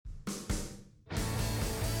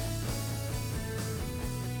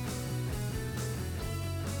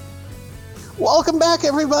Welcome back,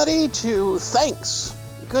 everybody, to Thanks,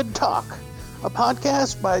 Good Talk, a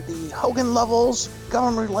podcast by the Hogan Lovells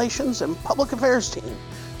Government Relations and Public Affairs team.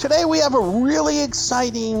 Today we have a really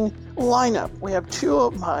exciting lineup. We have two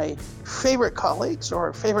of my favorite colleagues,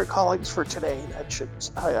 or favorite colleagues for today,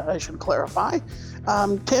 I should clarify.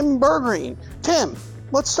 Tim Bergreen. Tim,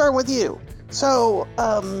 let's start with you. So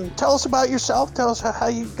tell us about yourself. Tell us how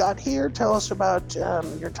you got here. Tell us about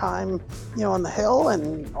your time, on the Hill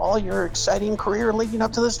and all your exciting career leading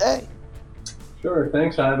up to this day. Sure.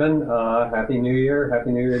 Thanks, Ivan. Happy New Year.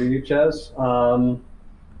 Happy New Year to you, Ches.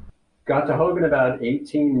 Got to Hogan about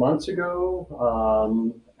 18 months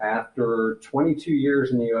ago after 22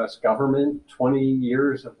 years in the U.S. government, 20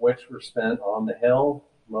 years of which were spent on the Hill,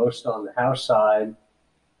 most on the House side.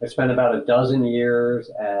 I spent about a dozen years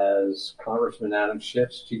as Congressman Adam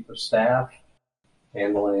Schiff's chief of staff,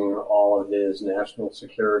 handling all of his national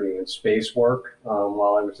security and space work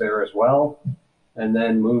while I was there as well, and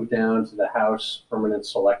then moved down to the House Permanent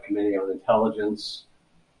Select Committee on Intelligence,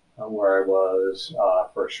 where I was,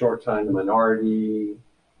 for a short time, the minority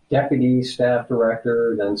deputy staff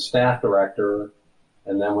director, then staff director.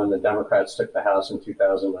 And then when the Democrats took the House in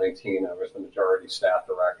 2019, I was the majority staff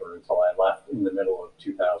director until I left in the middle of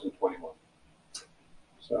 2021.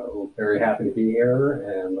 So very happy to be here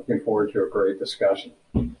and looking forward to a great discussion.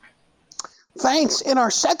 Thanks. And our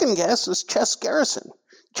second guest is Ches Garrison.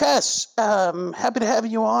 Ches, happy to have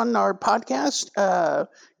you on our podcast.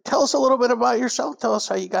 Tell us a little bit about yourself. Tell us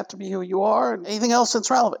how you got to be who you are and anything else that's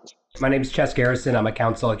relevant. My name is Ches Garrison. I'm a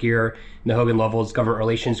counsel here in the Hogan Lovells Government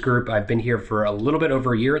Relations Group. I've been here for a little bit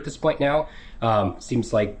over a year at this point now.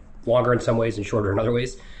 Seems like longer in some ways and shorter in other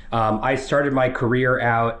ways. I started my career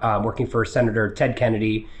out working for Senator Ted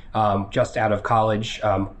Kennedy just out of college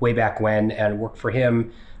way back when, and worked for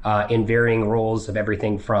him in varying roles of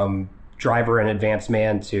everything from driver and advance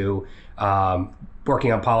man to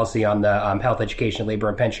working on policy on the Health, Education, Labor,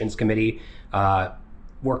 and Pensions Committee.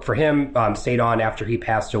 Worked for him, stayed on after he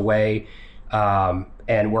passed away,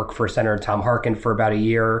 and worked for Senator Tom Harkin for about a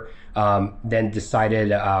year, then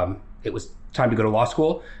decided it was time to go to law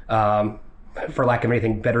school, for lack of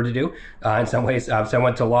anything better to do in some ways. So I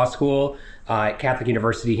went to law school at Catholic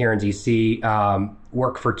University here in D.C.,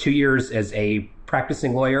 worked for 2 years as a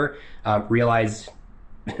practicing lawyer, realized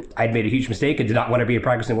I'd made a huge mistake and did not want to be a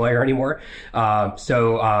practicing lawyer anymore.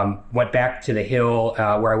 So went back to the Hill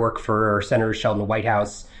where I worked for Senator Sheldon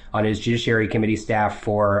Whitehouse on his Judiciary Committee staff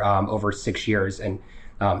for over 6 years. And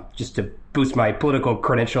just to boost my political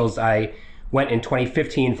credentials, I went in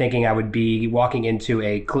 2015 thinking I would be walking into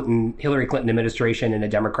a Hillary Clinton administration in a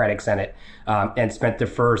Democratic Senate, and spent the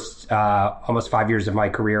first almost 5 years of my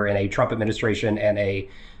career in a Trump administration and a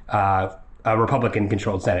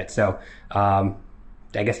Republican-controlled Senate. So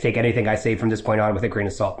I guess take anything I say from this point on with a grain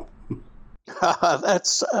of salt.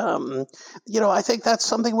 That's, I think that's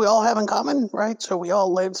something we all have in common, right? So we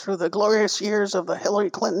all lived through the glorious years of the Hillary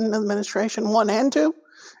Clinton administration, 1 and 2,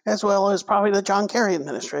 as well as probably the John Kerry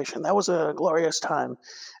administration. That was a glorious time.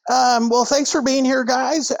 Well, thanks for being here,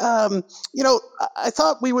 guys. I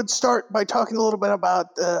thought we would start by talking a little bit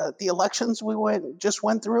about the elections we just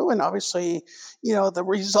went through, and obviously, the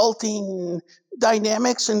resulting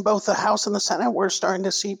dynamics in both the House and the Senate we're starting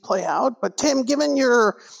to see play out. But Tim, given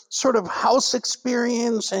your sort of House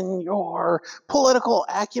experience and your political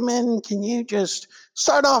acumen, can you just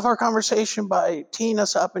start off our conversation by teeing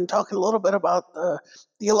us up and talking a little bit about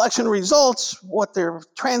the election results, what they're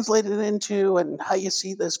translated into, and how you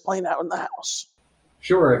see this playing out in the House?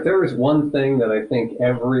 Sure. If there was one thing that I think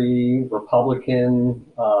every Republican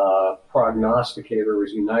prognosticator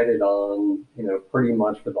was united on, pretty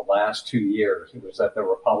much for the last 2 years, it was that the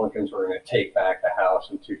Republicans were going to take back the House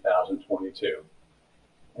in 2022.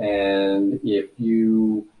 And if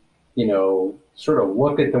you, sort of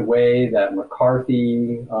look at the way that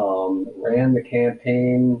McCarthy ran the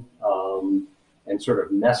campaign and sort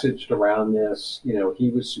of messaged around this, he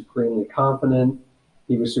was supremely confident.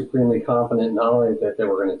 He was supremely confident not only that they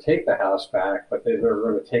were going to take the House back, but that they were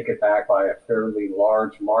going to take it back by a fairly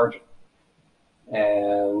large margin.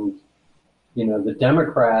 And, the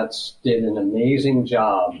Democrats did an amazing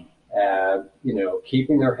job at,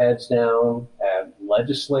 keeping their heads down, at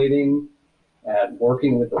legislating, at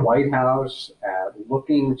working with the White House, at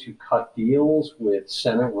looking to cut deals with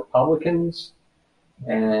Senate Republicans,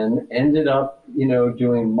 and ended up,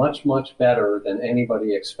 doing much, much better than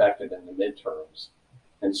anybody expected in the midterms.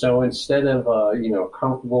 And so instead of a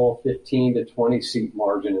comfortable 15 to 20 seat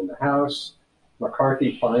margin in the House,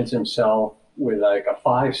 McCarthy finds himself with like a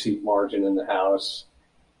 5-seat margin in the House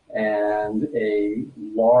and a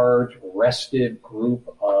large restive group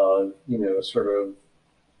of, sort of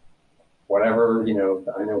whatever,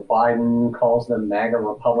 I know Biden calls them MAGA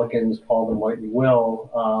Republicans, call them what you will,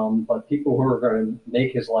 but people who are going to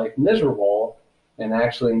make his life miserable and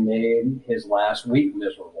actually made his last week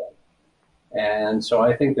miserable. And so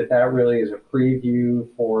I think that really is a preview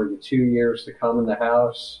for the 2 years to come in the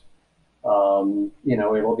House.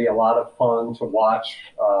 It'll be a lot of fun to watch,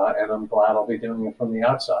 and I'm glad I'll be doing it from the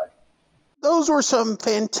outside. Those were some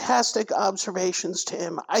fantastic observations,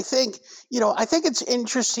 Tim. I think it's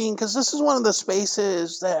interesting because this is one of the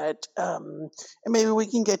spaces that, and maybe we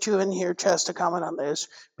can get you in here, Chess, to comment on this,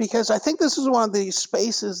 because I think this is one of these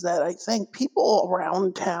spaces that I think people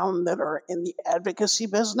around town that are in the advocacy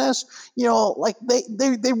business, like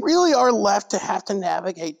they really are left to have to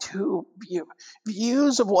navigate two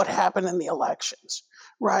views of what happened in the elections.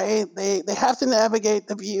 Right. They have to navigate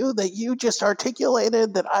the view that you just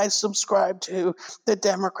articulated, that I subscribe to, that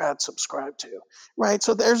Democrats subscribe to. Right.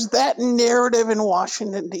 So there's that narrative in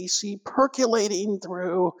Washington, D.C. percolating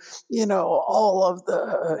through, all of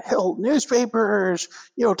the Hill newspapers,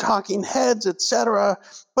 talking heads, etc.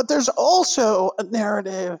 But there's also a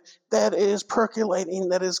narrative that is percolating,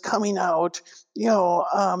 that is coming out,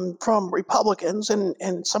 from Republicans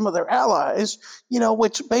and some of their allies,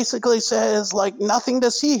 which basically says, like, nothing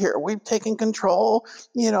to see here. We've taken control,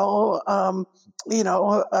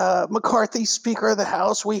 McCarthy, Speaker of the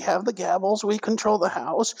House, we have the gavels, we control the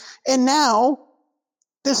House. And now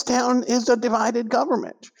this town is a divided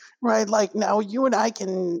government, right? Like, now you and I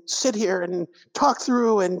can sit here and talk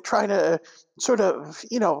through and try to sort of,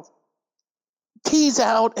 tease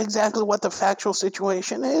out exactly what the factual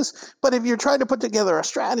situation is. But if you're trying to put together a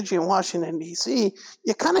strategy in Washington, D.C.,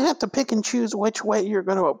 you kind of have to pick and choose which way you're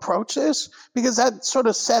going to approach this, because that sort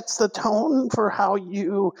of sets the tone for how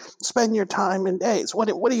you spend your time and days. What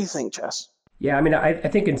do you think, Jess? Yeah, I mean, I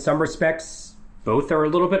think in some respects, both are a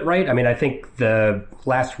little bit right. I mean, I think the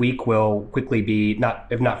last week will quickly be,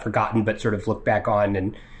 if not forgotten, but sort of looked back on,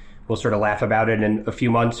 and we'll sort of laugh about it in a few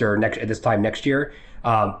months or at this time next year.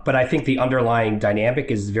 But I think the underlying dynamic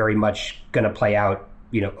is very much going to play out,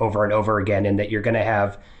 over and over again, in that you're going to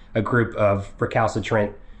have a group of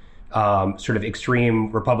recalcitrant, sort of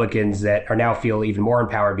extreme Republicans that are now feel even more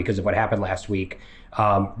empowered because of what happened last week,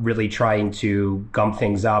 really trying to gum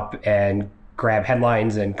things up and grab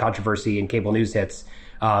headlines and controversy and cable news hits.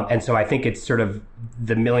 And so I think it's sort of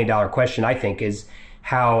the $1 million question, I think, is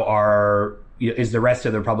how is the rest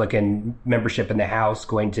of the Republican membership in the House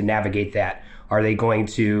going to navigate that? Are they going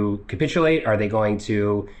to capitulate? Are they going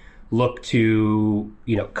to look to,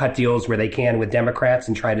 cut deals where they can with Democrats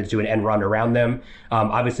and try to do an end run around them?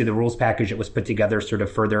 Obviously, the rules package that was put together sort of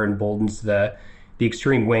further emboldens the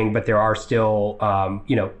extreme wing, but there are still,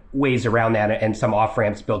 ways around that and some off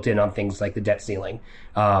ramps built in on things like the debt ceiling.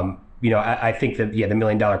 I think that, the $1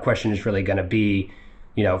 million question is really going to be,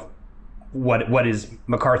 what is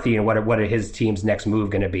McCarthy and what are his team's next move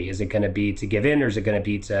going to be? Is it going to be to give in, or is it going to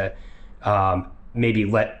be to maybe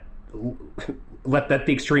let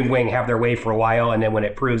the extreme wing have their way for a while, and then when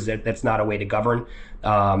it proves that that's not a way to govern,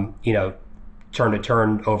 turn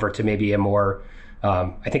over to maybe a more,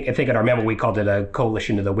 I think in our memo we called it a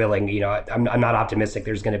coalition of the willing. I'm not optimistic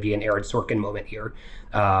there's going to be an Aaron Sorkin moment here,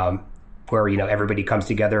 where everybody comes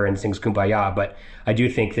together and sings Kumbaya. But I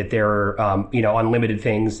do think that there are on limited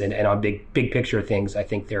things and on big picture things, I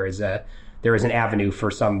think there is an avenue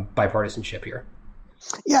for some bipartisanship here.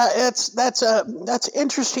 Yeah, that's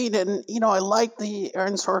interesting, and I like the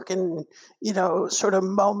Aaron Sorkin, sort of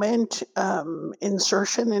moment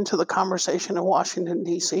insertion into the conversation in Washington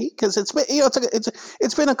D.C., because it's been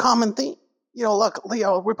it's been a common theme. Look,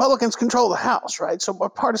 Republicans control the House, right? So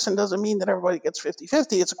partisan doesn't mean that everybody gets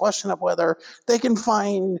 50-50. It's a question of whether they can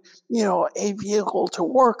find, a vehicle to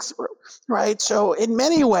work through, right? So in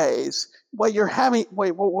many ways, what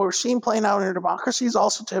we're seeing playing out in our democracy is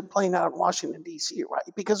also playing out in Washington, D.C., right?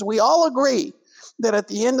 Because we all agree that at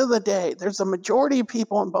the end of the day, there's a majority of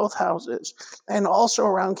people in both houses and also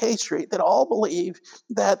around K Street that all believe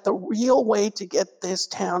that the real way to get this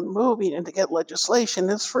town moving and to get legislation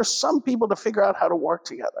is for some people to figure out how to work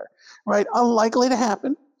together, right? Unlikely to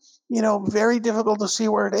happen, very difficult to see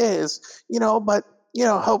where it is, but,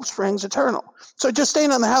 hope springs eternal. So just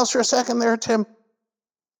staying on the House for a second there, Tim.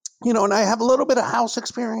 And I have a little bit of House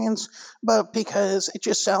experience, but because it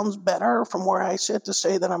just sounds better from where I sit to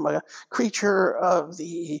say that I'm a creature of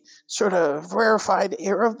the sort of rarefied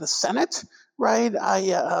air of the Senate, right?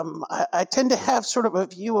 I tend to have sort of a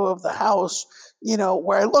view of the House,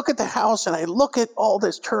 where I look at the House and I look at all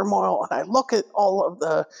this turmoil and I look at all of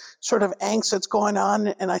the sort of angst that's going on,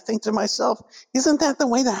 and I think to myself, isn't that the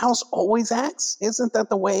way the House always acts? Isn't that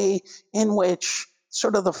the way in which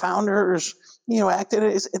sort of the founders acted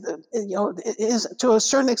is to a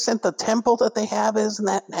certain extent the temple that they have, isn't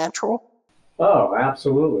that natural? Oh,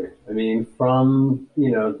 absolutely. I mean, from,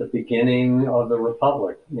 the beginning of the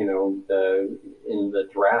Republic, in the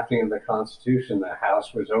drafting of the Constitution, the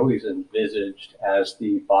House was always envisaged as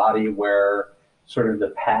the body where sort of the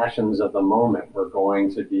passions of the moment were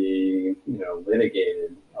going to be,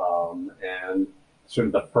 litigated, and sort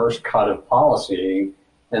of the first cut of policy,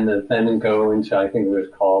 and then go into, I think it was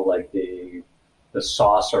called like the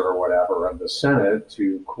saucer or whatever of the Senate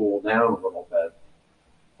to cool down a little bit.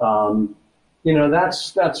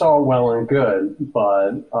 That's all well and good,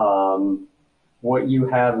 but what you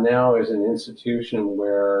have now is an institution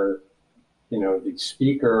where the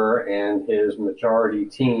speaker and his majority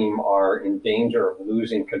team are in danger of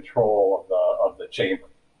losing control of the chamber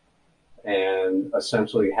and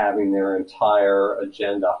essentially having their entire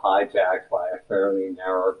agenda hijacked by a fairly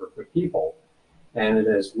narrow group of people, and it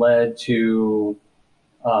has led to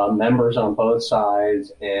members on both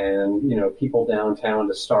sides and people downtown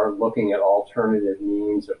to start looking at alternative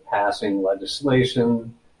means of passing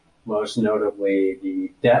legislation, most notably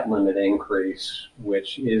the debt limit increase,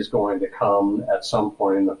 which is going to come at some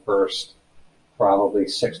point in the first probably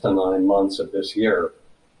 6 to 9 months of this year.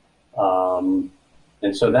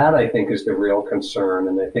 And so that, I think, is the real concern,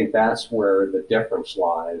 and I think that's where the difference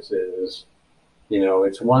lies is,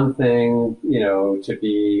 it's one thing, to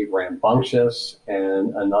be rambunctious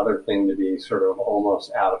and another thing to be sort of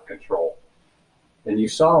almost out of control. And you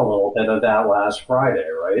saw a little bit of that last Friday,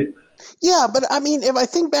 right? Yeah, but I mean, if I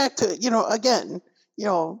think back to, again,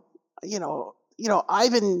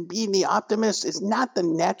 Ivan being the optimist is not the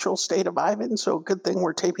natural state of Ivan. So good thing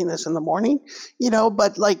we're taping this in the morning,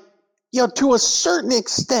 but to a certain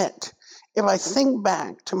extent, if I think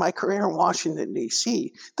back to my career in Washington,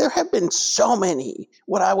 D.C., there have been so many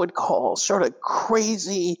what I would call sort of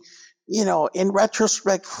crazy, in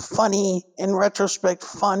retrospect, funny, in retrospect,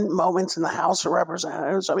 fun moments in the House of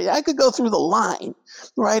Representatives. I mean, I could go through the line,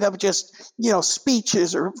 right, of just,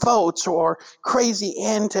 speeches or votes or crazy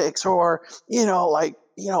antics or,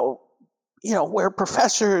 where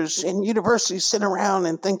professors in universities sit around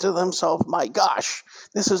and think to themselves, my gosh,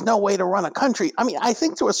 this is no way to run a country. I mean, I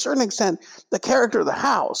think to a certain extent, the character of the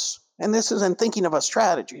House, and this isn't thinking of a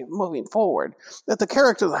strategy moving forward, that the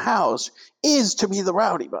character of the House is to be the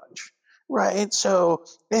rowdy bunch, right? So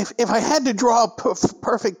if I had to draw a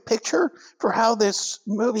perfect picture for how this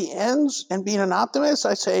movie ends and being an optimist,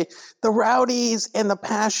 I say the rowdies and the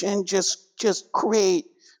passion just create,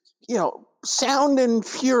 sound and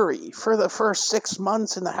fury for the first 6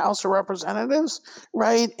 months in the House of Representatives,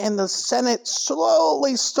 right? And the Senate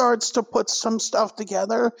slowly starts to put some stuff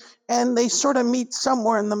together, and they sort of meet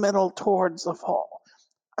somewhere in the middle towards the fall.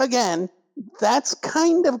 Again, that's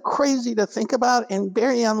kind of crazy to think about and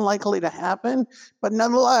very unlikely to happen, but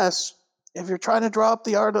nonetheless, if you're trying to draw up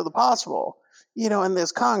the art of the possible, in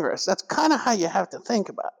this Congress, that's kind of how you have to think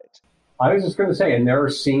about it. I was just going to say, and there are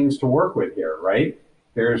scenes to work with here, right?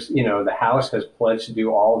 There's, the House has pledged to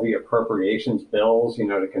do all the appropriations bills,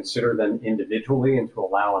 to consider them individually and to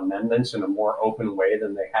allow amendments in a more open way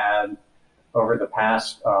than they had over the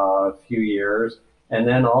past few years. And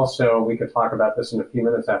then also, we could talk about this in a few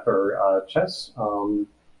minutes after Chess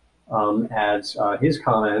adds his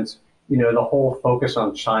comments, the whole focus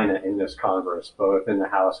on China in this Congress, both in the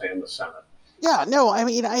House and the Senate. Yeah, no, I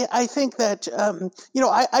mean, I think that,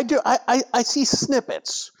 I see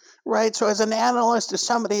snippets. Right. So as an analyst, as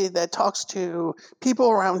somebody that talks to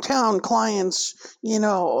people around town, clients,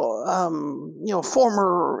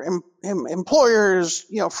 former employers,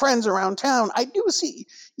 friends around town, I do see,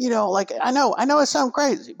 I know I sound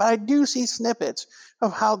crazy, but I do see snippets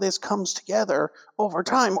of how this comes together over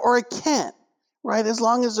time, or it can, right? As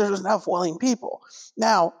long as there's enough willing people.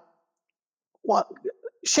 Now,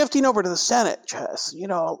 shifting over to the Senate, Chess,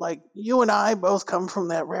 you and I both come from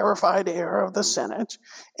that rarefied era of the Senate,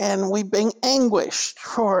 and we've been anguished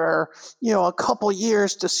for, a couple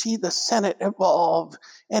years to see the Senate evolve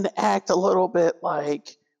and act a little bit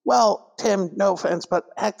like, well, Tim, no offense, but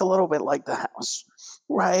act a little bit like the House,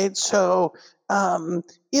 right? So,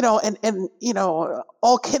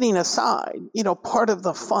 all kidding aside, part of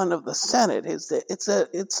the fun of the Senate is that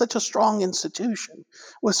it's such a strong institution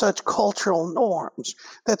with such cultural norms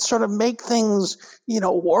that sort of make things,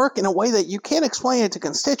 work in a way that you can't explain it to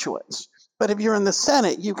constituents. But if you're in the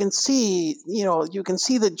Senate, you can see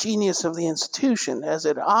the genius of the institution as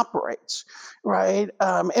it operates, right?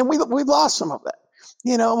 And we've lost some of that.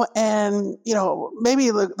 And, maybe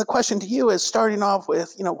the question to you is starting off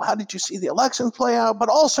with, how did you see the elections play out? But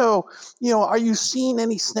also, are you seeing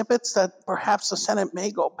any snippets that perhaps the Senate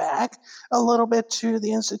may go back a little bit to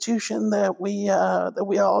the institution that we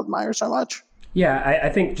all admire so much? Yeah, I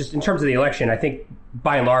think just in terms of the election, I think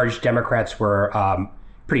by and large, Democrats were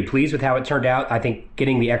pretty pleased with how it turned out. I think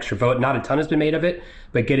getting the extra vote, not a ton has been made of it,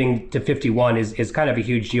 but getting to 51 is kind of a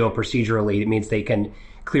huge deal procedurally. It means they can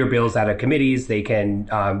clear bills out of committees. They can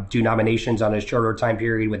do nominations on a shorter time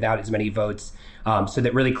period without as many votes. So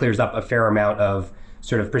that really clears up a fair amount of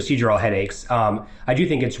sort of procedural headaches. I do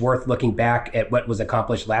think it's worth looking back at what was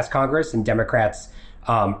accomplished last Congress, and Democrats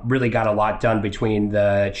really got a lot done between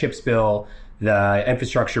the CHIPS bill, the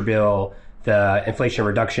infrastructure bill, the Inflation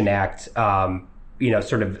Reduction Act,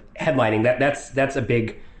 sort of headlining that's a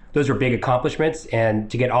big, those are big accomplishments.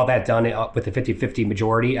 And to get all that done with a 50-50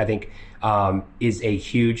 majority, I think is a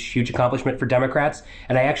huge accomplishment for Democrats.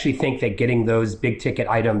 And I actually think that getting those big ticket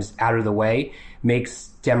items out of the way makes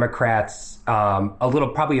Democrats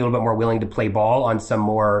probably a little bit more willing to play ball on some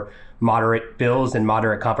more moderate bills and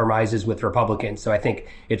moderate compromises with Republicans. So I think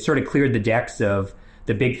it sort of cleared the decks of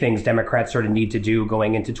the big things Democrats sort of need to do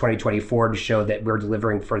going into 2024 to show that we're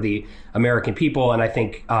delivering for the American people. And I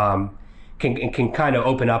think can kind of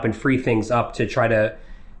open up and free things up to try to,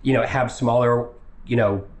 have smaller,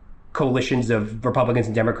 coalitions of Republicans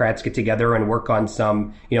and Democrats get together and work on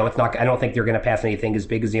some, it's not, I don't think they're going to pass anything as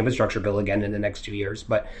big as the infrastructure bill again in the next 2 years,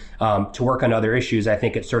 but to work on other issues, I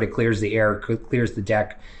think it sort of clears the air, clears the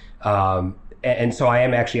deck. And so I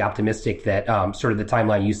am actually optimistic that sort of the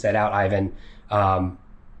timeline you set out, Ivan,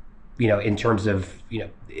 in terms of,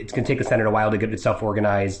 it's going to take the Senate a while to get itself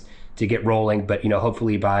organized, to get rolling, but,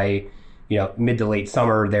 hopefully by, mid to late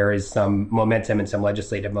summer, there is some momentum and some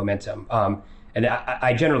legislative momentum. And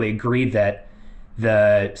I generally agree that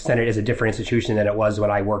the Senate is a different institution than it was when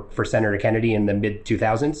I worked for Senator Kennedy in the mid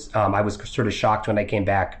 2000s. I was sort of shocked when I came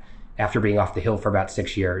back after being off the Hill for about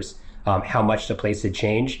 6 years, how much the place had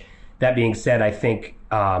changed. That being said, I think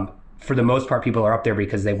for the most part, people are up there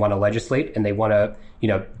because they want to legislate and they want to,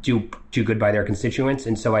 do good by their constituents.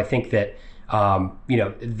 And so I think that,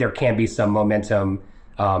 there can be some momentum,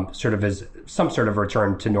 sort of as some sort of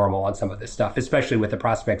return to normal on some of this stuff, especially with the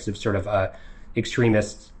prospects of sort of a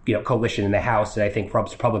extremist, coalition in the House that I think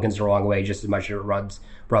rubs Republicans the wrong way just as much as it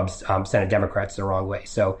rubs Senate Democrats the wrong way.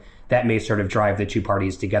 So that may sort of drive the two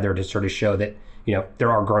parties together to sort of show that, there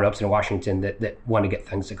are grown-ups in Washington that want to get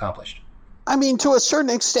things accomplished. I mean, to a certain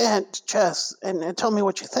extent, Chess, and tell me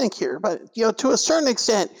what you think here, but, to a certain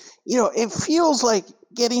extent, it feels like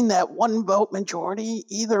getting that one vote majority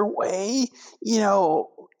either way,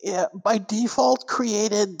 by default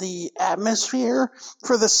created the atmosphere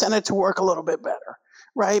for the Senate to work a little bit better,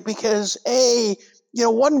 right? Because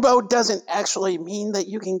one vote doesn't actually mean that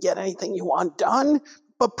you can get anything you want done.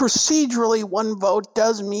 But procedurally, one vote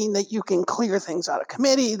does mean that you can clear things out of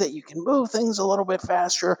committee, that you can move things a little bit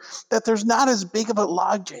faster, that there's not as big of a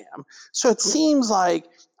logjam. So it seems like,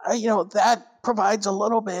 that provides a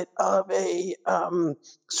little bit of a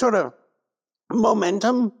sort of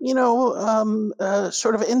momentum,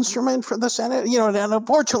 sort of instrument for the Senate, and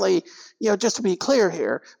unfortunately, just to be clear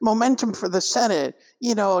here, momentum for the Senate,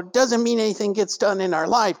 doesn't mean anything gets done in our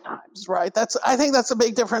lifetimes, right? I think that's a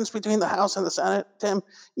big difference between the House and the Senate, Tim.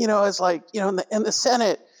 It's like, in the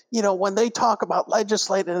Senate, when they talk about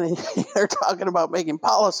legislating and they're talking about making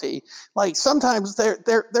policy, like sometimes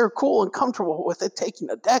they're cool and comfortable with it taking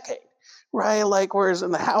a decade. Right. Like, whereas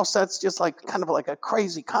in the House, that's just like kind of like a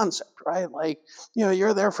crazy concept, right? Like,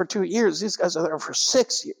 you're there for 2 years. These guys are there for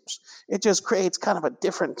 6 years. It just creates kind of a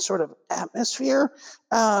different sort of atmosphere.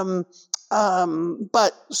 But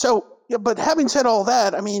having said all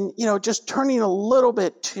that, I mean, just turning a little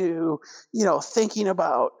bit to, thinking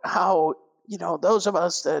about how, those of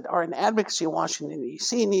us that are in advocacy in Washington,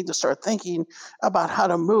 D.C. need to start thinking about how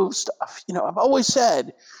to move stuff. I've always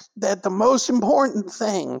said that the most important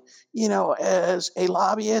thing, as a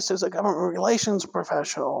lobbyist, as a government relations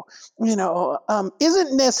professional,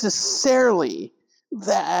 isn't necessarily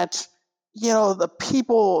that, the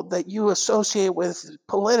people that you associate with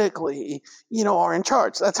politically, are in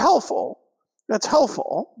charge. That's helpful. That's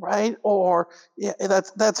helpful, right? Or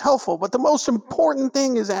that's helpful. But the most important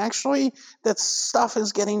thing is actually that stuff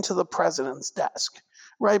is getting to the president's desk,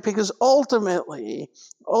 right? Because ultimately,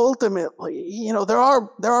 there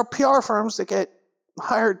are PR firms that get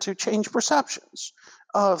hired to change perceptions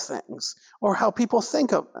of things or how people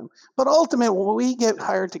think of them. But ultimately, we get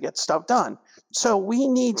hired to get stuff done. So we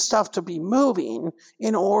need stuff to be moving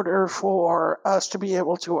in order for us to be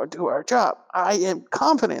able to do our job. I am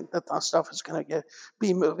confident that that stuff is going to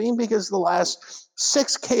be moving because the last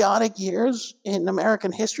 6 chaotic years in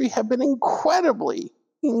American history have been incredibly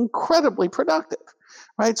productive,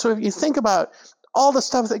 right? So if you think about all the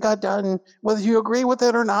stuff that got done, whether you agree with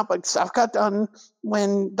it or not, but stuff got done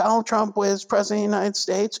when Donald Trump was president of the United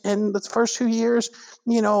States in the first 2 years,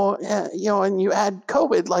 and you add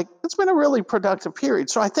COVID, like it's been a really productive period.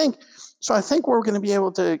 So I think we're going to be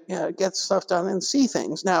able to get stuff done and see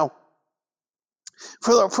things. Now,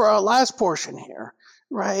 for our last portion here,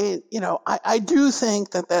 right? I do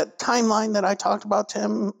think that timeline that I talked about,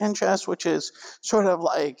 Tim and Jess, which is sort of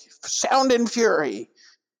like sound and fury.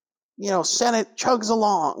 Senate chugs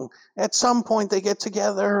along. At some point, they get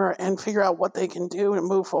together and figure out what they can do and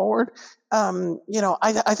move forward.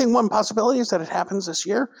 I think one possibility is that it happens this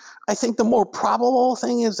year. I think the more probable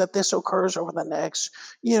thing is that this occurs over the next,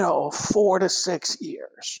 4 to 6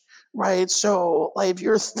 years. Right. So like, if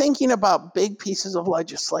you're thinking about big pieces of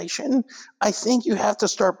legislation, I think you have to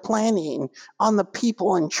start planning on the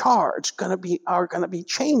people in charge are going to be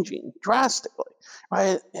changing drastically.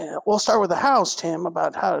 Right. We'll start with the House, Tim,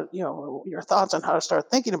 about how, your thoughts on how to start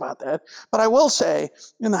thinking about that. But I will say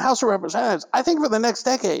in the House of Representatives, I think for the next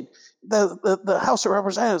decade, the House of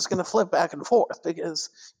Representatives is going to flip back and forth because,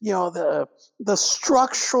 the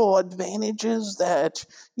structural advantages that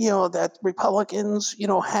Republicans,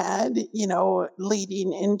 had,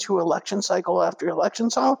 leading into election cycle after election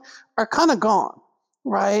cycle are kind of gone.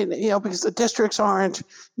 Right, because the districts aren't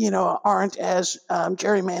as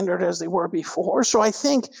gerrymandered as they were before. So I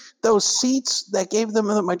think those seats that gave them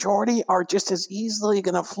the majority are just as easily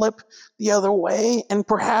going to flip the other way. And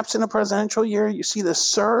perhaps in a presidential year, you see the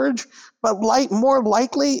surge, but more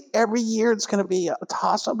likely every year it's going to be a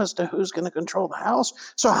toss-up as to who's going to control the House.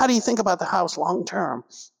 So how do you think about the House long term,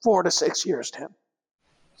 4 to 6 years, Tim?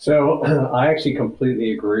 So I actually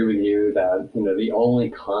completely agree with you that, the only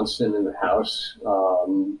constant in the House,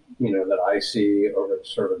 that I see over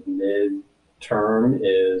sort of mid-term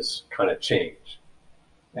is kind of change.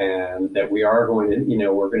 And that we are going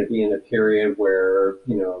to, we're going to be in a period where,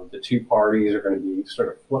 the two parties are going to be sort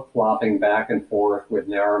of flip-flopping back and forth with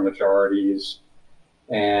narrow majorities.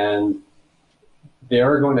 And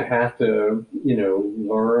they're going to have to,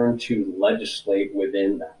 learn to legislate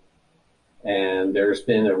within that. And there's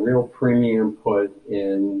been a real premium put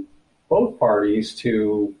in both parties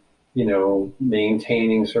to,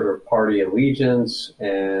 maintaining sort of party allegiance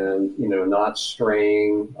and, not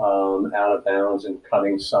straying out of bounds and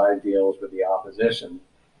cutting side deals with the opposition.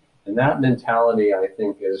 And that mentality, I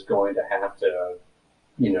think, is going to have to,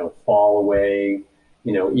 fall away,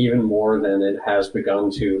 even more than it has begun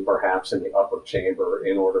to perhaps in the upper chamber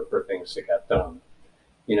in order for things to get done.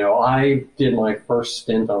 I did my first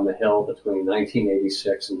stint on the Hill between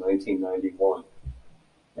 1986 and 1991.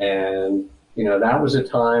 And, that was a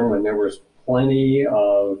time when there was plenty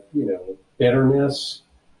of, bitterness,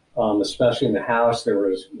 especially in the House. There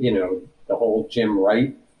was, the whole Jim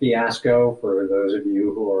Wright fiasco, for those of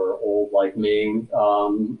you who are old like me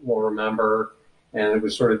will remember. And it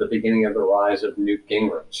was sort of the beginning of the rise of Newt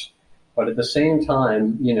Gingrich. But at the same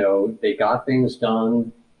time, they got things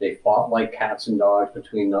done. They fought like cats and dogs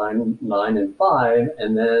between 9 and 5,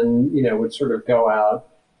 and then, would sort of go out,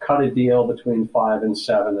 cut a deal between 5 and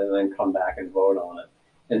 7, and then come back and vote on it.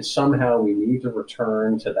 And somehow we need to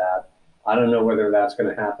return to that. I don't know whether that's going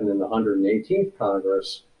to happen in the 118th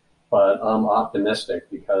Congress, but I'm optimistic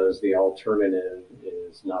because the alternative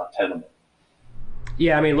is not tenable.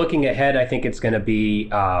 Yeah, I mean, looking ahead, I think it's going to be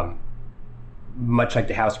much like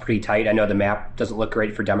the House, pretty tight. I know the map doesn't look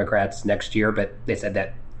great for Democrats next year, but they said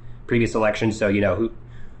that previous election. So, who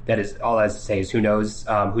that is all I have to say is who knows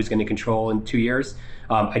who's going to control in 2 years.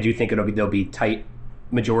 I do think there'll be tight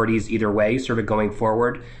majorities either way, sort of going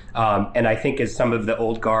forward. And I think as some of the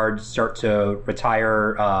old guard start to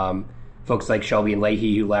retire, folks like Shelby and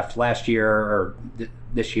Leahy who left last year or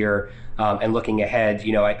this year, and looking ahead,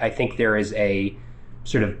 I think there is a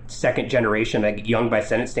sort of second generation, like young by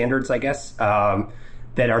Senate standards, I guess,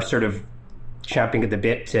 that are sort of champing at the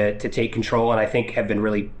bit to take control, and I think have been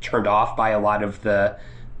really turned off by a lot of the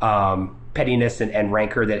pettiness and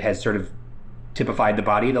rancor that has sort of typified the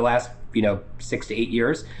body the last 6 to 8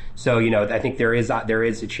 years. So I think there is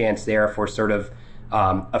a chance there for sort of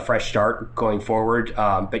a fresh start going forward.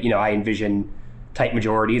 But I envision tight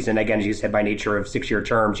majorities, and again, as you said, by nature of 6-year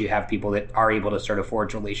terms, you have people that are able to sort of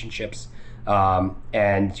forge relationships. And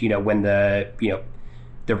when the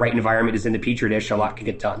right environment is in the petri dish, a lot can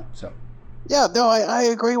get done. So. Yeah, no, I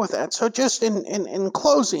agree with that. So just in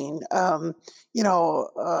closing,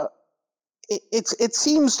 it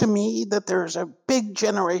seems to me that there's a big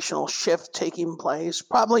generational shift taking place,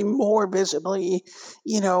 probably more visibly,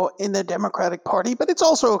 in the Democratic Party, but it's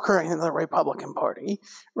also occurring in the Republican Party,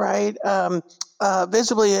 right?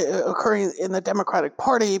 Visibly occurring in the Democratic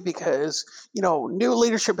Party because, new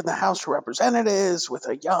leadership in the House of Representatives with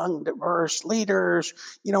a young, diverse leaders.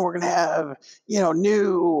 We're going to have,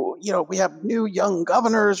 we have new young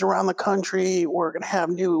governors around the country. We're going to have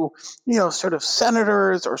new, sort of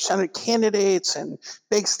senators or Senate candidates in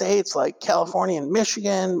big states like California and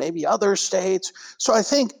Michigan, maybe other states. So I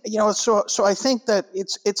think, so I think that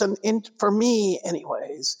for me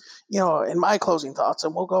anyways, in my closing thoughts,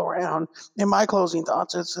 and we'll go around in my closing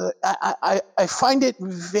thoughts, I find it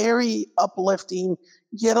very uplifting,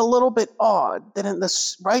 yet a little bit odd that in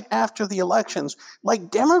this right after the elections, like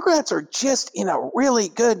Democrats are just in a really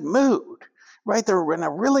good mood. Right, they're in a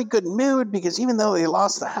really good mood because even though they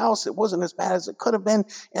lost the House, it wasn't as bad as it could have been,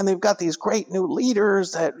 and they've got these great new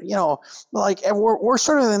leaders that and we're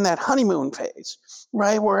sort of in that honeymoon phase,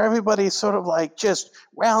 right, where everybody's sort of like just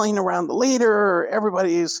rallying around the leader.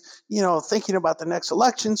 Everybody's thinking about the next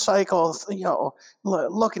election cycle,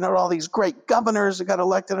 looking at all these great governors that got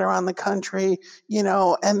elected around the country,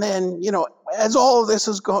 and then as all of this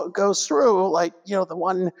goes through, the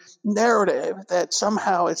one narrative that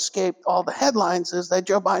somehow escaped all the headlines is that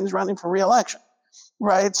Joe Biden's running for re-election,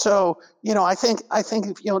 right? So, I think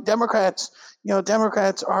Democrats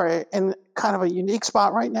are in kind of a unique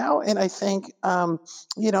spot right now, and I think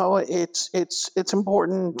it's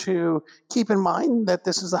important to keep in mind that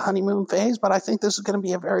this is the honeymoon phase, but I think this is going to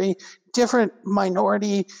be a very different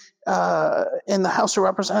minority in the House of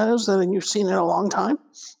Representatives than you've seen in a long time.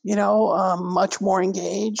 Much more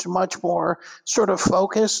engaged, much more sort of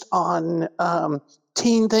focused on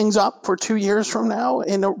teeing things up for 2 years from now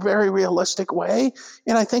in a very realistic way.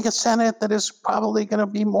 And I think a Senate that is probably going to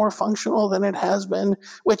be more functional than it has been,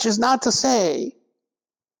 which is not to say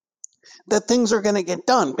that things are going to get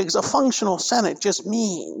done, because a functional Senate just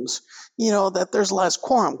means, that there's less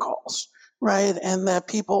quorum calls, right? And that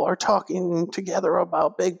people are talking together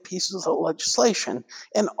about big pieces of legislation.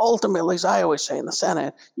 And ultimately, as I always say in the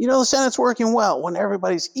Senate, the Senate's working well when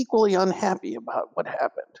everybody's equally unhappy about what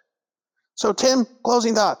happened. So, Tim,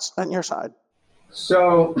 closing thoughts on your side.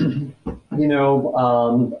 So,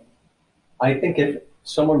 I think if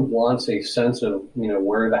someone wants a sense of,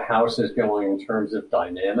 where the House is going in terms of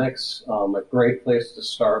dynamics, a great place to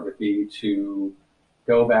start would be to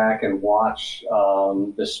go back and watch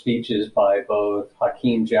the speeches by both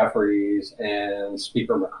Hakeem Jeffries and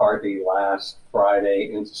Speaker McCarthy last Friday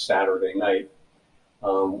into Saturday night,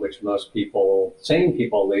 which most people, sane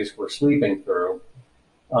people at least, were sleeping through.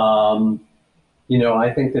 I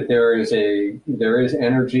think that there is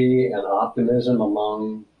energy and optimism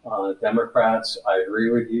among Democrats. I agree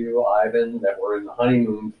with you, Ivan, that we're in the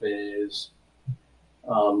honeymoon phase.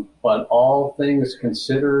 But all things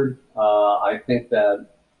considered, I think that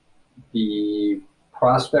the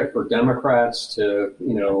prospect for Democrats to,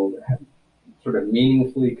 sort of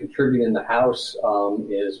meaningfully contribute in the House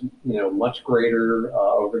is, much greater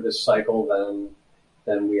over this cycle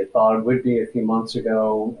than we had thought it would be a few months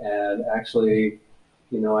ago. And actually,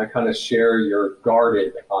 I kind of share your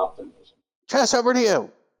guarded optimism. Chess, over to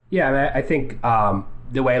you. Yeah, I think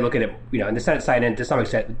the way I look at it, in the Senate side and to some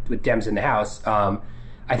extent with Dems in the House,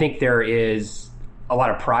 I think there is a lot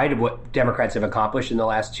of pride of what Democrats have accomplished in the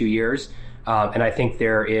last 2 years. And I think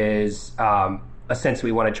there is a sense that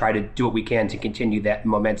we want to try to do what we can to continue that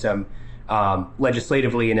momentum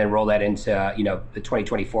legislatively and then roll that into, the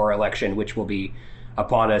 2024 election, which will be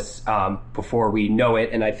upon us before we know it.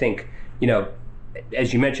 And I think,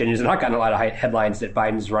 as you mentioned, it's not gotten a lot of headlines that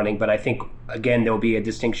Biden's running, but I think, again, there'll be a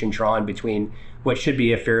distinction drawn between what should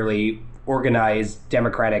be a fairly organized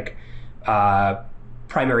Democratic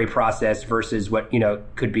primary process versus what,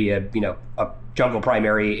 could be a jungle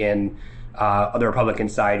primary in on the Republican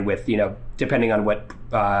side with, depending on what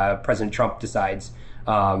President Trump decides,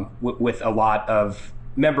 with a lot of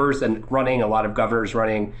members and running, a lot of governors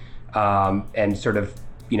running, and sort of,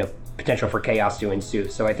 potential for chaos to ensue.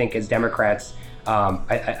 So I think as Democrats,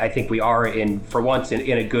 I think we are for once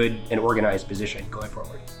in a good and organized position going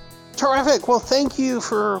forward. Terrific. Well, thank you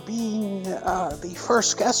for being the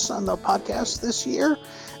first guest on the podcast this year.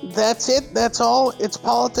 That's it. That's all. It's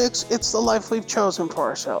politics. It's the life we've chosen for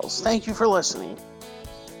ourselves. Thank you for listening.